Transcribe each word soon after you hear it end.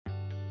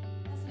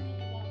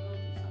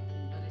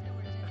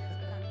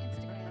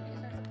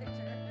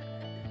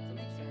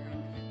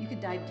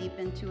dive deep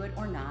into it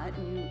or not,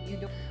 and you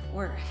don't,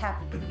 we're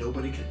happy. But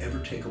nobody can ever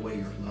take away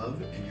your love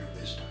and your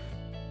wisdom.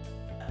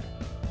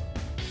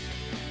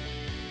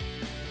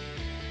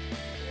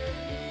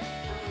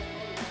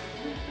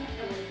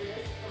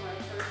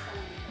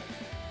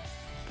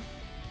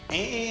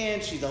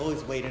 And she's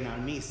always waiting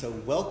on me. So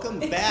welcome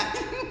back,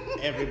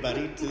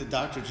 everybody, to the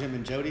Dr. Jim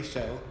and Jody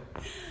show.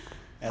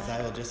 As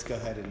I will just go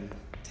ahead and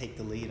take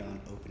the lead on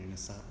opening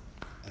us up.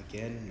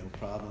 Again, no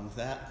problem with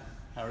that.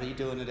 How are you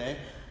doing today?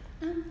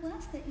 I'm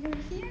blessed that you're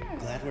here.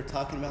 Glad we're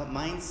talking about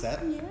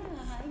mindset. Yeah,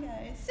 hi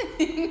guys.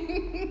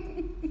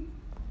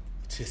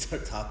 Which is our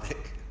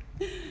topic.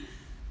 Go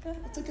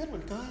ahead. That's a good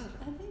one. Go ahead.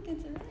 I think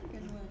it's a really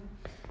good one.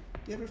 Do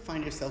you ever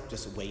find yourself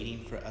just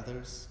waiting for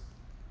others?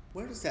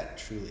 Where does that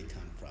truly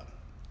come from?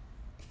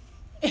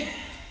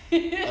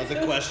 That's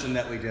a question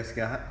that we just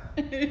got.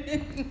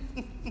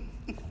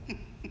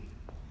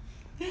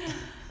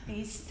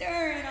 He's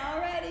stirring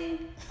already.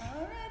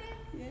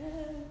 Yeah,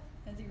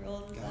 as he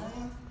rolls his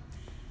eyes.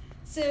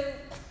 So,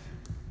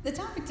 the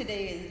topic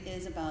today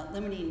is about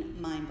limiting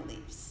mind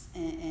beliefs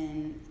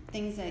and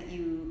things that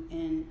you,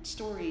 and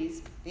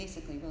stories,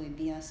 basically really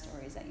BS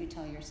stories that you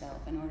tell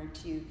yourself in order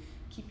to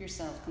keep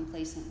yourself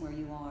complacent where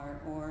you are,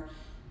 or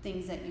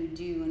things that you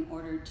do in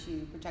order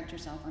to protect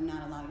yourself or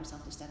not allow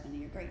yourself to step into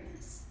your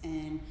greatness.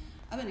 And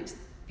I've been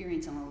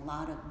experiencing a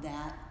lot of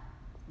that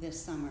this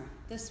summer.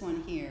 This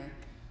one here,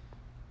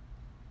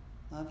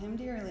 love him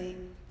dearly,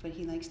 but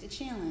he likes to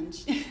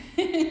challenge.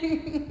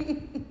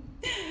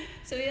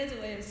 So he has a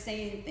way of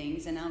saying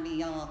things, and I'll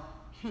be all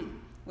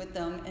with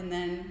them, and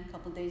then a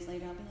couple days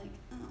later I'll be like,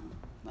 oh,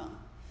 well,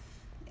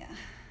 yeah.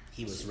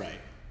 He was right.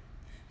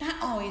 Not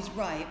always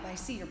right, but I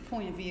see your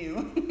point of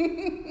view.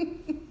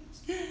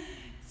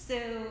 So,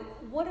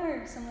 what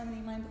are some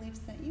limiting mind beliefs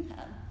that you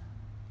have?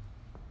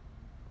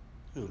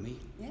 Who, me?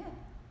 Yeah.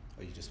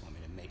 Or you just want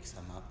me to make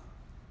some up?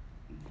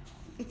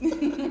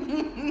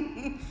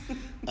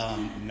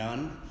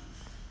 None.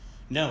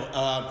 No,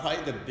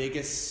 probably the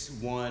biggest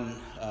one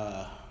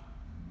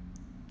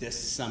this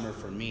summer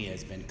for me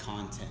has been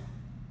content.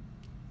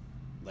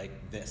 Like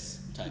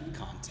this type of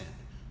content.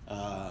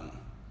 I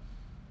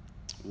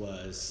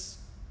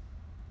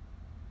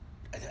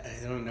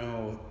don't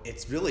know,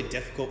 it's really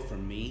difficult for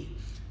me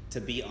to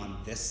be on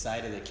this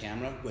side of the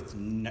camera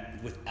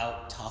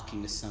without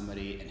talking to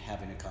somebody and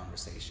having a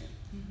conversation.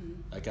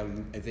 Mm-hmm. Like I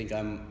think I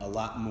have a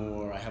lot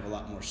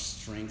more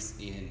strengths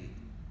in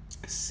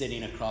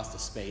sitting across the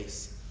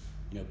space,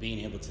 being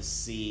able to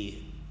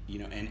see,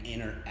 and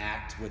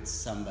interact with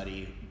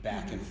somebody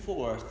back mm-hmm. and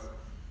forth,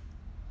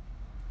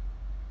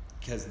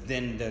 because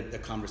then the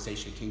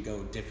conversation can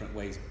go different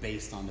ways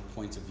based on the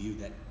points of view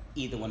that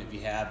either one of you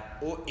have,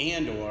 or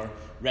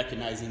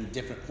recognizing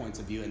different points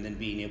of view and then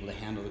being able to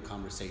handle the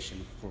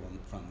conversation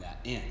from that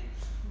end.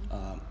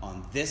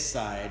 On this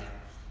side,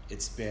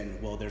 it's been,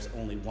 well, there's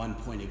only one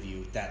point of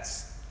view,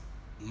 that's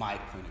my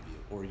point of view,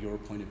 or your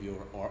point of view,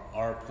 or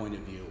our point of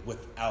view,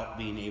 without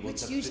being able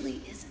to... Which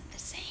usually isn't the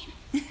same.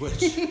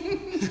 Which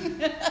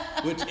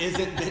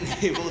isn't been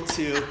able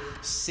to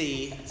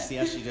see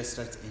how she just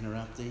starts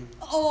interrupting?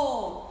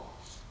 Oh!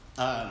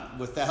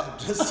 Without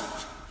just...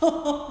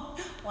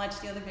 Watch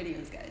the other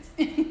videos, guys.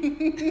 Go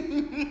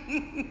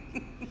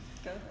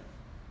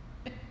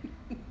ahead.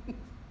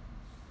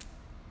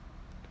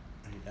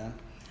 Are you done?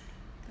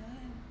 Go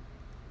ahead.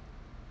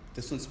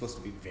 This one's supposed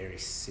to be a very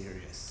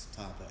serious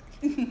topic.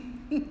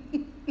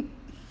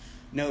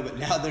 No, but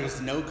now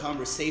there's no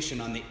conversation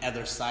on the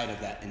other side of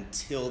that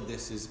until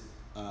this is,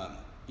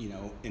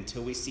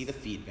 until we see the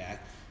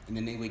feedback, and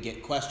then we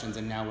get questions,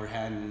 and now we're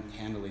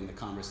handling the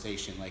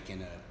conversation like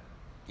in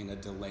a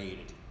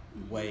delayed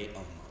way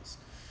almost.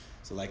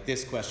 So like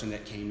this question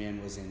that came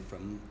in was in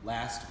from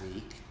last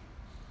week,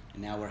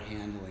 and now we're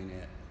handling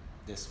it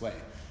this way.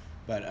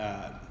 But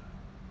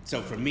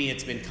so for me,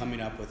 it's been coming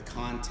up with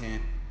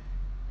content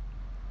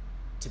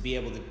to be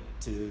able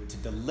to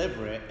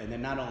deliver it, and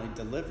then not only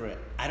deliver it,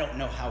 I don't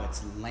know how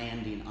it's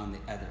landing on the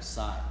other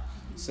side.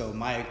 Mm-hmm. So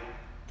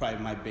probably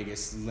my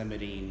biggest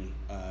limiting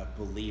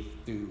belief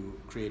through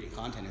creating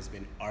content has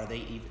been: are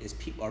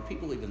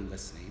people even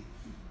listening?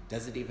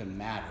 Does it even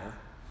matter?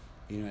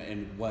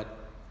 And what,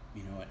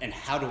 and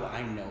how do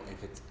I know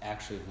if it's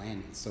actually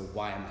landing? So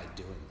why am I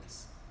doing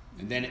this?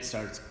 And then you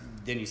start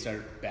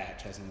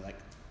backtracking, like,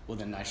 well,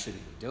 then I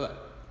shouldn't even do it,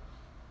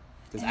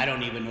 because I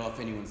don't even know if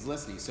anyone's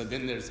listening. So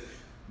then there's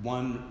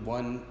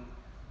one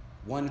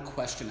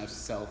question of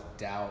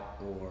self-doubt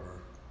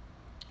or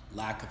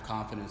lack of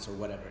confidence or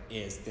whatever it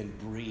is, then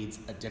breeds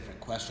a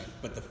different question.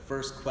 But the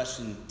first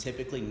question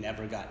typically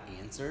never got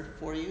answered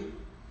for you.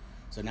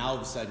 So now all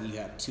of a sudden you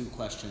have two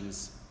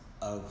questions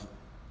of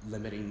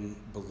limiting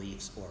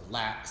beliefs or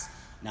lacks.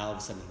 Now all of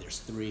a sudden there's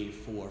 3,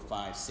 4,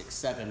 5, 6,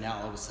 7. Now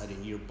all of a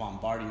sudden you're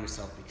bombarding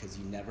yourself because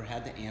you never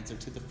had the answer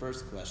to the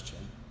first question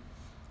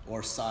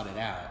or sought it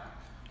out.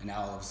 And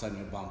now all of a sudden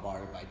you're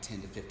bombarded by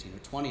 10 to 15 or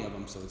 20 of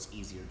them, so it's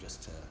easier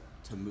just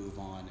to move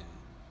on and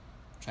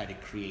try to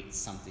create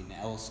something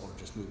else, or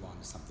just move on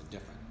to something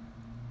different.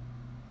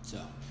 So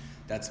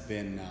that's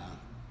been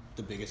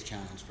the biggest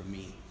challenge for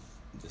me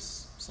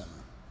this summer.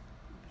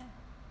 Okay.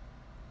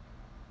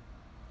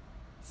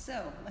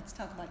 So let's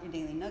talk about your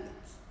daily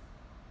nuggets.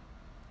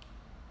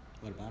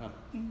 What about them?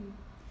 Mm-hmm.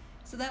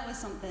 So that was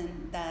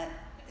something that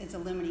is a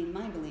limiting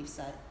mind belief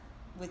set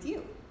with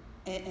you.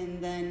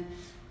 And then...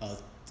 Oh,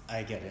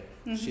 I get it.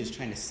 Mm-hmm. She was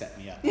trying to set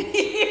me up.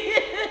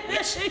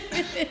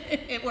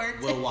 It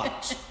worked. We'll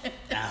watch.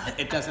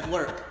 It doesn't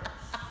work.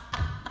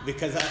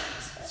 Because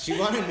she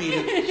wanted me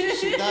to,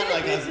 she thought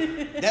like I was,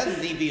 that was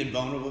me being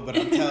vulnerable, but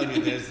I'm telling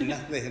you, there's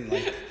nothing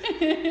like,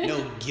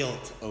 no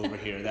guilt over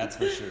here, that's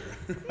for sure.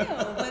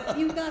 No, but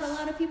you've got a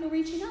lot of people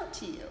reaching out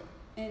to you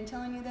and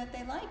telling you that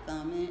they like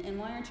them, and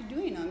why aren't you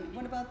doing them?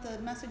 What about the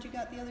message you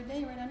got the other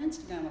day right on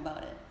Instagram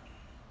about it?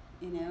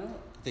 You know?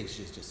 I think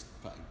she's just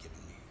probably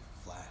giving me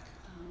flack.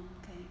 Oh,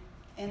 okay.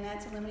 And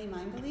that's a limiting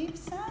mind belief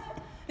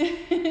set?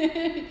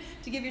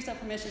 To give yourself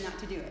permission not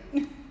to do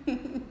it.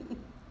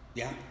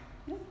 Yeah?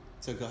 Yeah.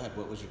 So go ahead,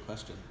 what was your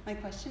question? My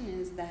question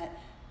is that,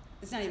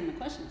 it's not even a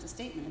question, it's a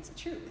statement, it's a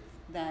truth.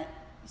 That,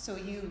 so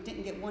you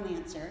didn't get one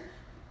answer,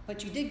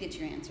 but you did get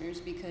your answers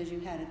because you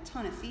had a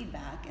ton of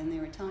feedback and they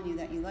were telling you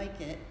that you like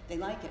it, they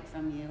like it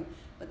from you,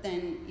 but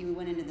then you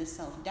went into this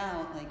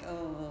self-doubt like,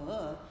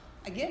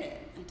 I get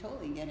it, I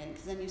totally get it,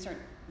 because then you start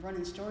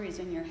running stories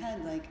in your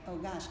head like, oh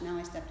gosh, now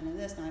I stepped into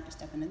this, now I have to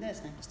step into this,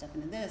 and I have to step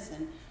into this,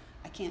 and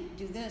I can't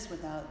do this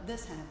without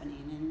this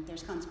happening, and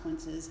there's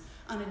consequences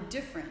on a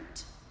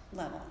different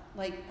level,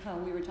 like how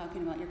we were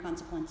talking about your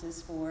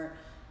consequences for,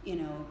 you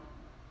know,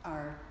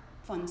 our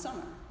fun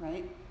summer,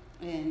 right?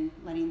 And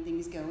letting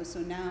things go. So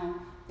now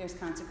there's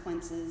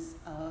consequences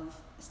of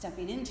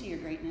stepping into your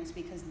greatness,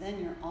 because then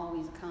you're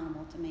always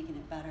accountable to making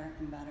it better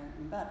and better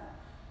and better.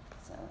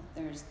 So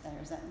there's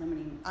that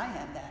limiting, I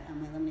have that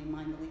on my limiting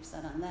mind belief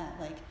set on that.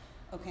 Like,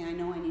 okay, I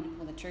know I need to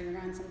pull the trigger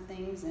on some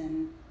things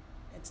and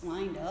it's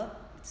lined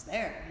up, it's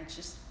there. It's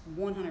just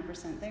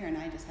 100% there, and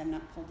I just have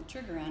not pulled the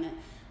trigger on it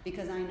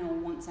because I know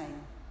once I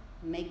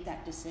make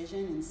that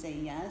decision and say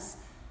yes,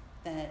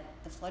 that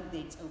the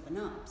floodgates open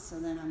up. So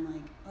then I'm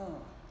like,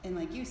 oh, and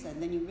like you said,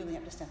 then you really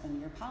have to step into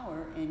your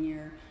power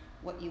and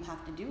what you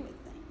have to do with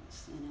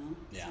things, you know?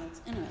 Yeah. So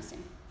it's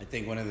interesting. I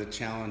think one of the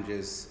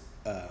challenges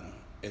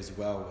as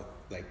well with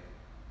like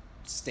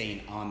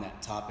staying on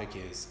that topic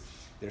is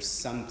there's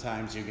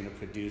sometimes you're going to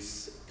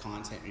produce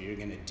content or you're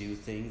going to do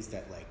things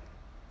that like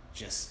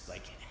just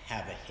like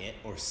have a hit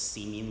or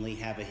seemingly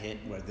have a hit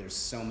where there's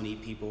so many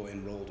people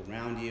enrolled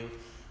around you,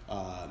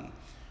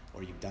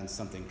 or you've done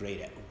something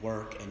great at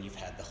work and you've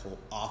had the whole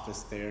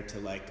office there to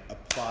like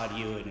applaud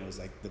you, and it was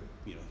like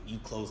you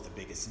closed the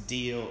biggest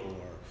deal,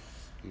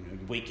 or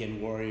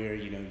weekend warrior,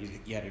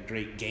 you had a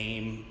great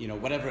game,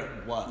 whatever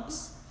it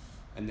was,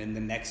 and then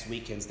the next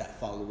weekends that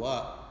follow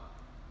up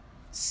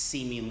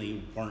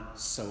seemingly weren't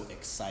so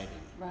exciting,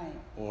 Right.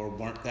 or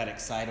weren't that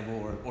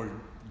excitable, or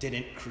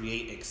didn't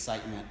create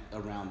excitement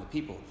around the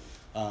people.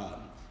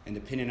 And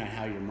depending on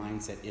how your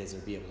mindset is or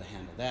be able to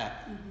handle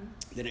that,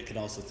 then it could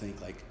also think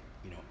like,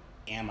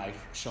 am I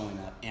showing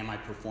up? Am I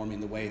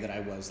performing the way that I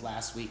was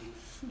last week?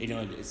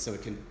 So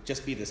it can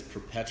just be this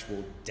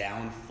perpetual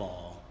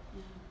downfall,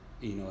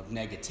 of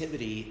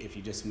negativity if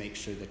you just make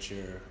sure that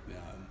you're,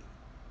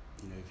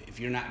 if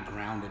you're not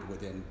grounded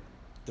within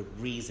the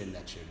reason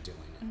that you're doing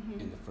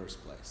it in the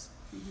first place.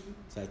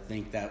 So I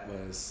think that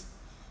was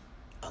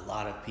a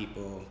lot of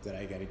people that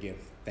I got to give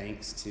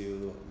thanks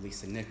to.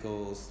 Lisa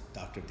Nichols,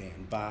 Dr.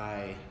 Dan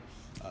Bai,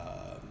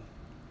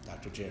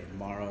 Dr. Jared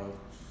Morrow,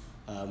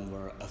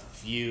 were a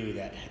few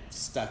that had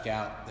stuck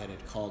out, that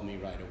had called me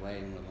right away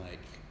and were like,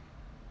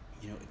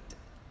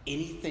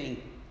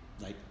 anything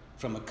like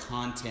from a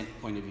content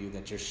point of view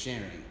that you're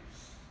sharing,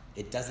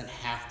 it doesn't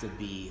have to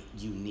be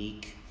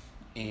unique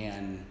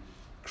and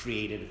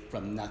created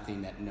from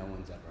nothing that no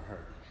one's ever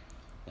heard.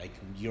 Like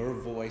your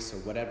voice or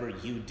whatever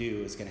you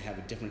do is going to have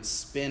a different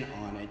spin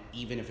on it,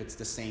 even if it's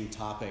the same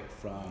topic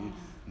from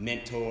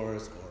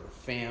mentors or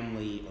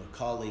family or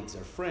colleagues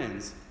or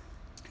friends.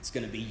 It's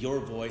going to be your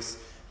voice,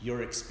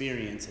 your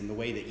experience, and the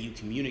way that you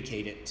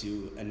communicate it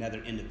to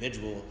another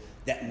individual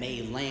that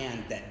may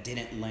land that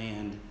didn't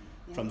land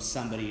from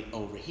somebody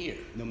over here,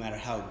 no matter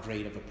how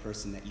great of a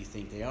person that you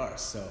think they are.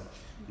 So,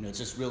 it's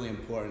just really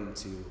important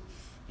to,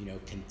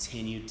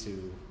 continue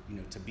to,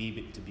 to be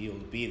able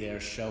to be there,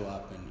 show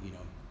up, and,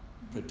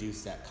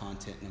 produce that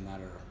content no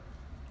matter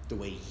the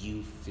way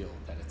you feel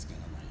that it's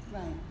going to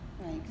land.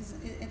 Right, because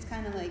it's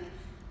kind of like,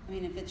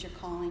 if it's your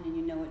calling and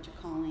you know what you're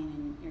calling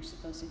and you're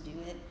supposed to do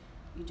it,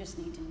 you just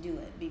need to do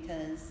it,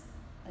 because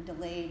a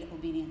delayed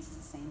obedience is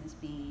the same as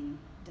being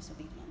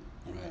disobedient.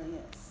 It Right. really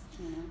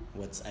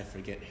is, I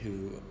forget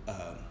who,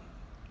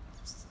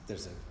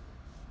 there's a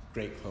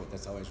great quote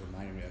that's always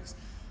reminding me of,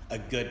 a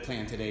good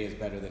plan today is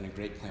better than a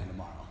great plan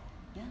tomorrow.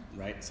 Yeah.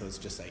 Right? So it's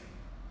just like,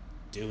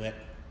 do it,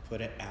 put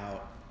it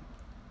out,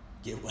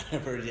 get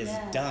whatever it is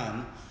Yeah.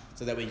 done,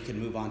 so that way you can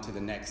move on to the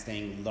next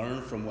thing,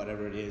 learn from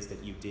whatever it is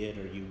that you did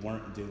or you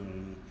weren't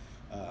doing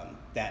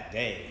that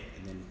day,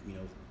 and then,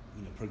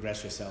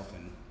 progress yourself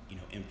and,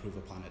 improve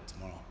upon it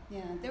tomorrow.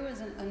 Yeah, there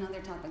was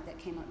another topic that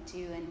came up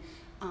too, and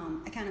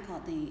I kind of call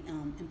it the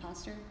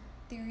imposter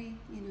theory.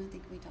 You know, I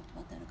think we talked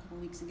about that a couple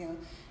weeks ago.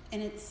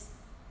 And it's,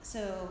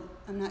 so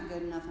I'm not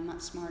good enough, I'm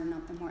not smart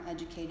enough, they're more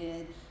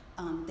educated,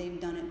 they've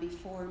done it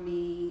before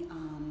me,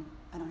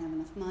 I don't have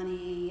enough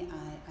money,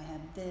 I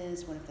have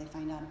this, what if they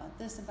find out about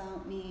this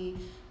about me,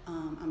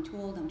 I'm too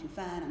old, I'm too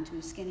fat, I'm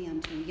too skinny,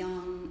 I'm too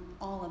young,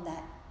 all of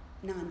that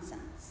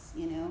nonsense,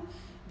 you know?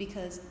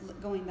 Because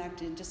going back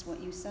to just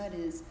what you said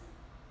is,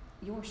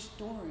 your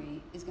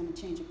story is going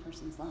to change a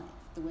person's life,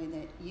 the way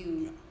that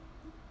you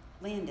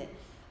land it.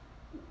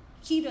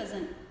 He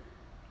doesn't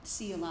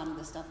see a lot of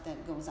the stuff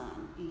that goes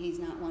on. He's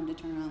not one to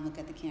turn around, look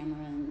at the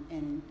camera,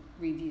 and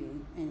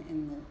review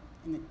in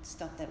the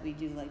stuff that we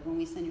do. Like when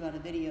we send you out a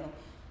video,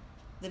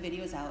 the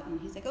video's out,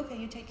 and he's like, okay,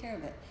 you take care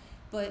of it.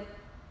 But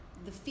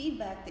the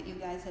feedback that you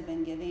guys have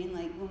been giving,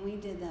 like when we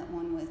did that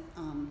one with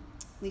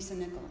Lisa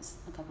Nichols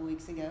a couple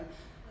weeks ago,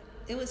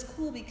 it was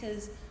cool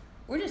because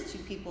we're just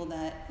two people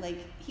that, like,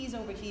 he's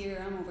over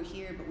here, I'm over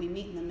here, but we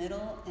meet in the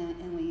middle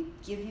and we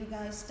give you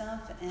guys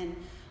stuff. And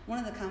one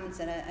of the comments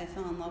that I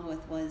fell in love with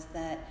was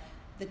that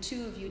the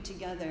two of you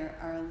together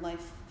are a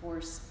life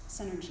force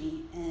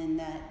synergy, and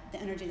that the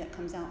energy that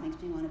comes out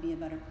makes me want to be a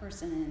better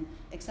person and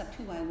accept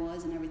who I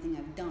was and everything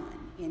I've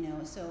done, you know.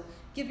 So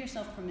give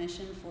yourself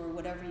permission for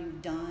whatever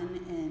you've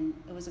done, and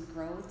it was a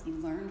growth, you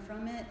learn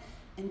from it,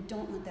 and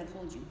don't let that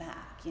hold you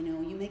back, you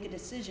know. You make a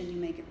decision, you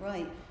make it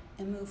right,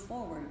 and move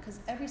forward, because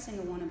every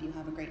single one of you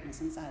have a greatness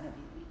inside of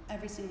you.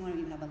 Every single one of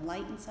you have a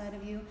light inside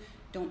of you.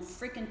 Don't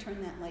freaking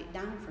turn that light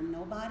down for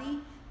nobody.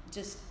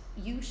 Just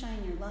you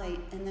shine your light,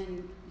 and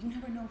then you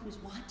never know who's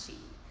watching,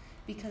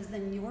 because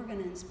then you're going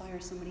to inspire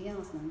somebody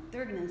else, and then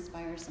they're going to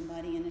inspire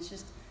somebody, and it's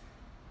just,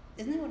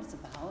 isn't that what it's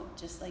about?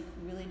 Just like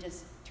really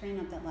just turning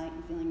up that light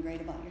and feeling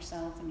great about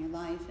yourself and your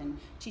life, and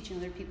teaching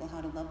other people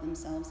how to love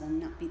themselves and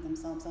not beat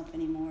themselves up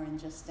anymore, and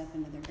just step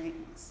into their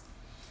greatness.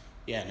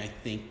 Yeah, and I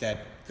think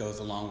that goes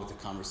along with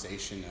the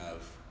conversation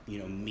of, you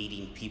know,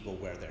 meeting people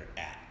where they're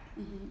at.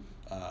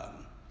 Mm-hmm.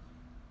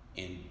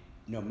 And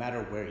no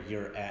matter where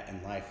you're at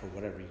in life or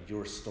whatever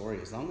your story,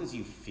 as long as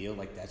you feel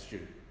like that's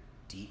your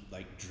deep,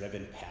 like,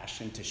 driven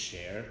passion to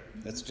share,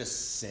 mm-hmm. Let's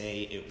just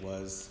say it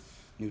was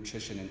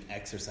nutrition and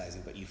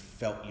exercising, but you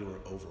felt you were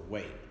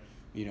overweight,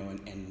 you know,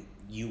 and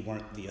you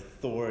weren't the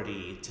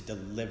authority to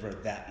deliver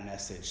that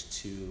message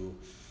to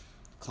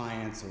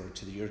clients or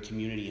to your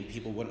community, and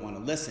people wouldn't want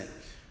to listen.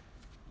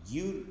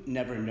 You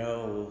never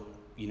know,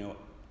 you know,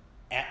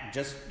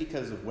 just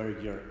because of where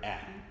you're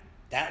at,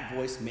 that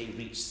voice may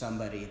reach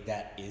somebody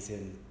that is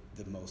in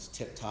the most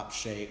tip-top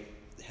shape,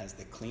 has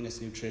the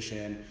cleanest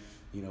nutrition,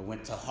 you know,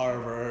 went to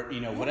Harvard,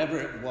 you know, whatever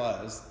it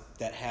was,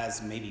 that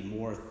has maybe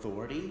more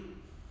authority,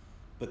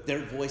 but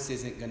their voice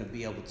isn't going to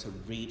be able to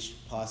reach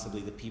possibly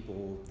the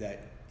people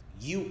that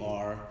you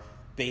are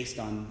based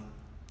on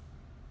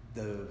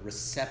the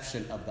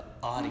reception of the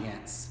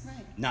audience,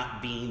 right.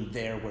 Not being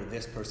there where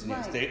this person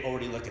right. is. They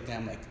already look at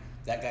them like,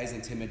 that guy's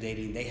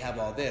intimidating, they have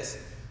all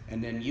this,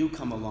 and then you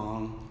come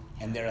along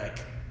and they're like,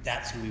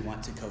 that's who we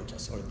want to coach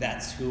us, or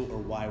that's who or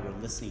why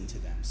we're listening to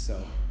them.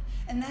 So,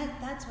 and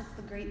that's what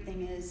the great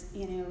thing is,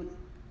 you know,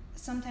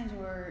 sometimes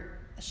we're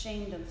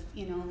ashamed of,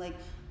 you know, like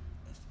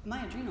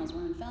my adrenals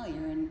were in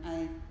failure,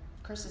 and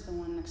Chris is the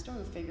one next door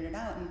who figured it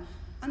out, and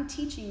I'm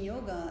teaching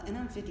yoga and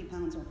I'm 50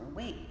 pounds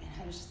overweight,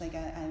 and I was just like,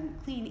 I'm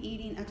clean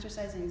eating,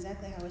 exercising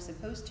exactly how I was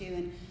supposed to,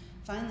 and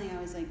finally I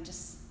was like,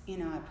 just, you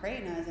know, I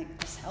prayed and I was like,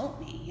 just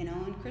help me, you know,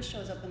 and Chris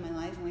shows up in my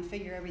life and we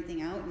figure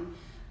everything out, and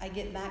I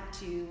get back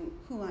to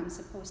who I'm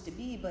supposed to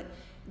be. But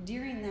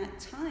during that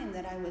time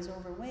that I was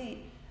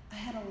overweight, I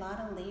had a lot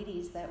of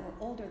ladies that were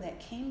older that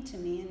came to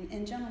me,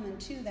 and gentlemen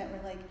too, that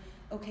were like,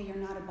 okay, you're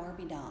not a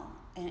Barbie doll,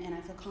 and I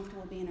feel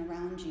comfortable being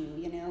around you,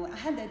 you know. I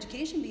had the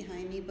education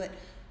behind me, but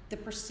the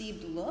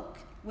perceived look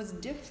was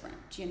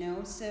different, you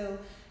know. So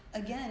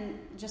again,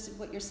 just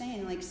what you're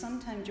saying, like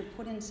sometimes you're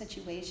put in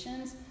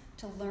situations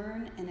to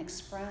learn and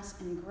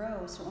express and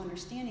grow. So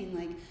understanding,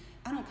 like,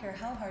 I don't care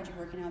how hard you're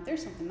working out, if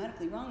there's something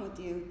medically wrong with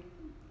you,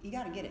 you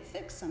got to get it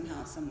fixed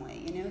somehow, some way,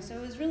 you know.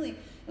 So it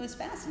was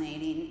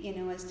fascinating, you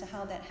know, as to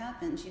how that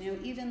happens, you know.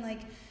 Even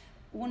like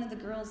one of the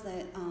girls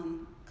that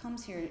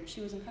comes here,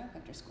 she was in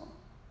chiropractor school.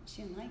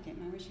 She didn't like it,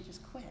 remember? She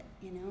just quit,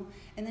 you know.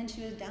 And then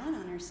she was down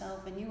on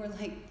herself, and you were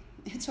like,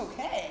 it's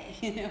okay,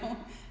 you know,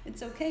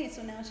 it's okay.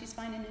 So now she's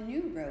finding a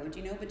new road,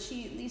 you know, but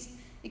she at least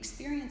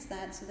experienced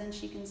that, so then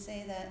she can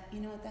say that,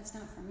 you know what, that's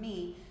not for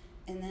me,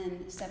 and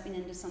then stepping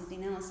into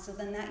something else. So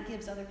then that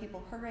gives other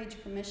people her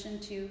age permission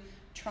to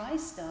try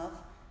stuff,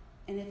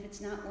 and if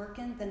it's not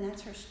working, then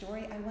that's her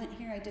story. I went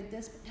here, I did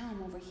this, but now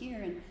I'm over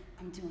here and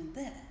I'm doing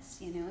this,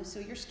 you know. So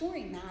your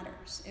story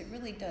matters, it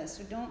really does.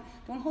 So don't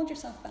hold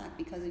yourself back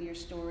because of your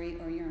story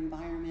or your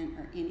environment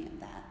or any of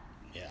that.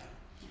 Yeah.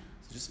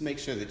 So just make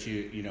sure that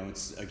you know,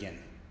 it's, again,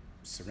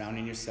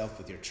 surrounding yourself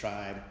with your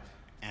tribe,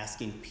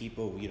 asking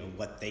people, you know,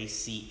 what they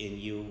see in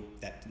you,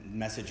 that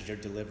message you're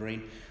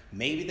delivering.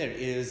 Maybe there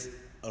is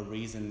a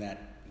reason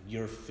that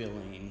you're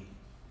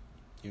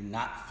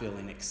not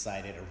feeling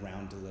excited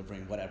around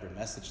delivering whatever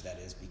message that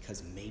is,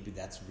 because maybe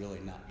that's really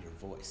not your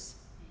voice.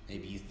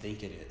 Maybe you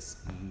think it is.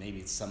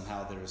 Maybe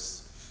somehow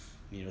there's,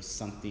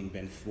 something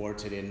been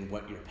thwarted in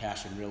what your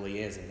passion really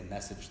is and the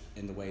message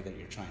in the way that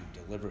you're trying to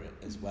deliver it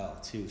as well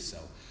too. So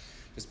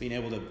just being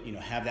able to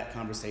have that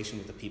conversation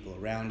with the people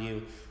around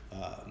you,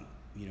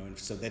 and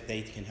so that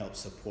they can help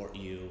support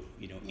you,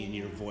 in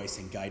your voice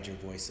and guide your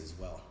voice as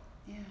well.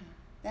 Yeah,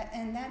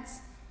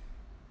 that's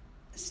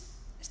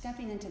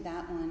stepping into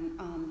that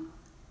one.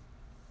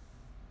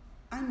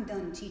 I'm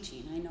done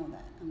teaching. I know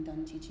that. I'm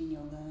done teaching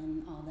yoga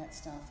and all that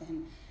stuff.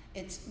 And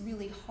it's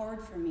really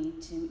hard for me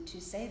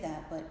to say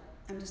that, but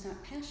I'm just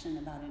not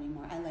passionate about it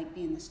anymore. I like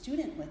being the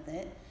student with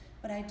it,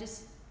 but I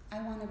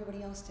want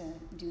everybody else to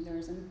do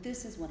theirs. And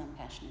this is what I'm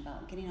passionate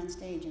about, getting on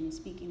stage and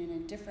speaking in a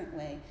different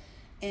way.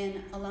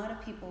 And a lot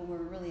of people were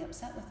really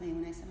upset with me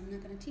when I said I'm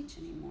not going to teach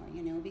anymore,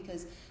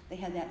 because they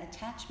had that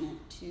attachment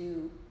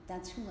to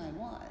that's who I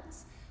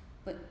was.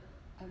 But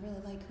I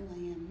really like who I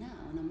am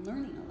now, and I'm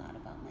learning a lot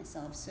about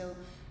myself. So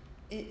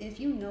if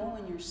you know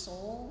in your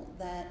soul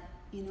that,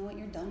 what,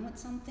 you're done with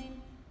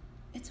something,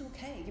 it's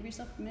okay. Give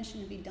yourself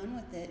permission to be done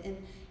with it, and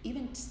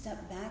even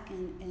step back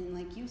and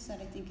like you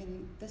said, I think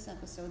in this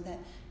episode, that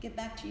get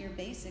back to your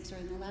basics, or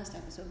in the last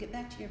episode, get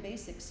back to your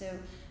basics. So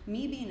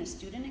me being a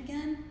student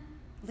again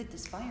lit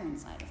this fire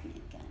inside of me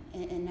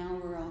again, and now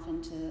we're off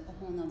into a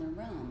whole nother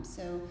realm.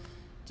 So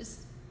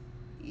just,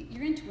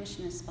 your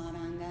intuition is spot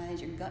on,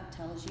 guys. Your gut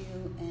tells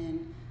you,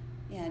 and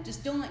yeah,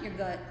 just don't let your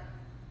gut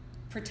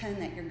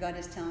pretend that your gut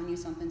is telling you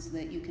something so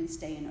that you can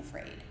stay in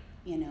afraid.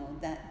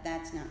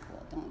 That's not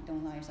cool.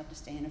 Don't allow yourself to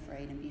stay in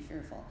afraid and be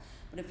fearful.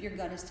 But if your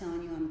gut is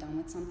telling you I'm done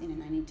with something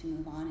and I need to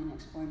move on and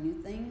explore new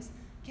things,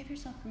 give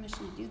yourself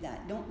permission to do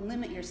that. Don't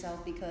limit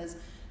yourself because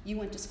you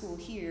went to school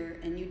here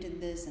and you did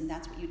this and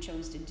that's what you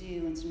chose to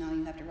do, and so now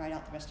you have to ride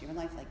out the rest of your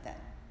life like that.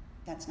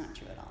 That's not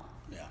true at all.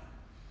 Yeah.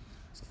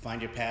 So find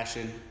your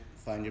passion,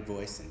 find your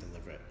voice, and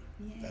deliver it.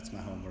 Yay. That's my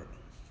homework.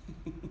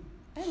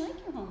 I like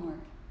your homework.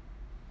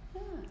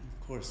 Yeah.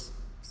 Of course,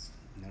 it's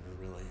never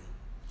really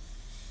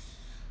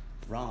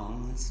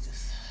wrong. It's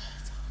just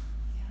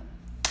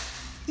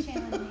Yep.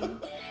 Challenging.